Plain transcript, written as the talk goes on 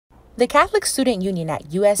The Catholic Student Union at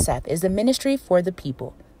USF is a ministry for the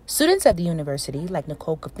people. Students of the university, like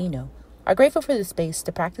Nicole Cofino, are grateful for the space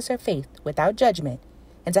to practice her faith without judgment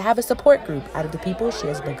and to have a support group out of the people she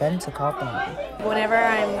has begun to call family. Whenever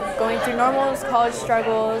I'm going through normal college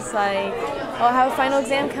struggles, like, oh, I have a final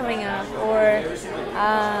exam coming up, or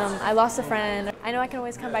I lost a friend, I know I can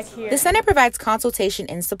always come back here. The center provides consultation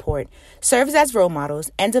and support, serves as role models,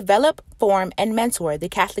 and develop, form, and mentor the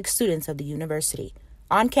Catholic students of the university.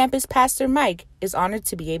 On-campus Pastor Mike is honored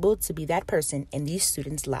to be able to be that person in these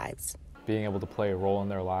students' lives. Being able to play a role in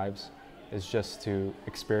their lives is just to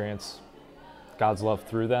experience God's love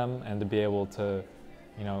through them and to be able to,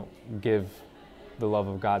 give the love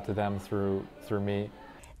of God to them through me.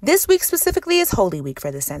 This week specifically is Holy Week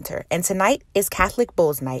for the center, and tonight is Catholic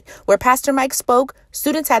Bulls Night, where Pastor Mike spoke.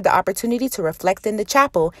 Students had the opportunity to reflect in the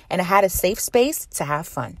chapel and had a safe space to have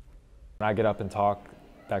fun. When I get up and talk,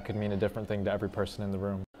 that could mean a different thing to every person in the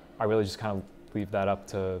room. I really just kind of leave that up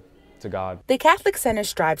to God. The Catholic Center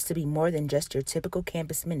strives to be more than just your typical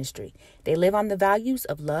campus ministry. They live on the values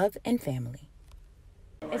of love and family.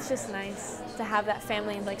 It's just nice to have that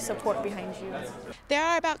family and support behind you. There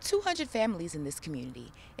are about 200 families in this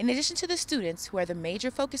community. In addition to the students, who are the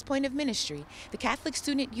major focus point of ministry, the Catholic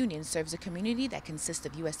Student Union serves a community that consists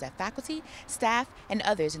of USF faculty, staff, and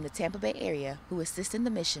others in the Tampa Bay area who assist in the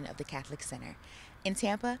mission of the Catholic Center. In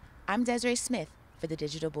Tampa, I'm Desiree Smith for the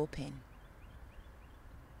Digital Bullpen.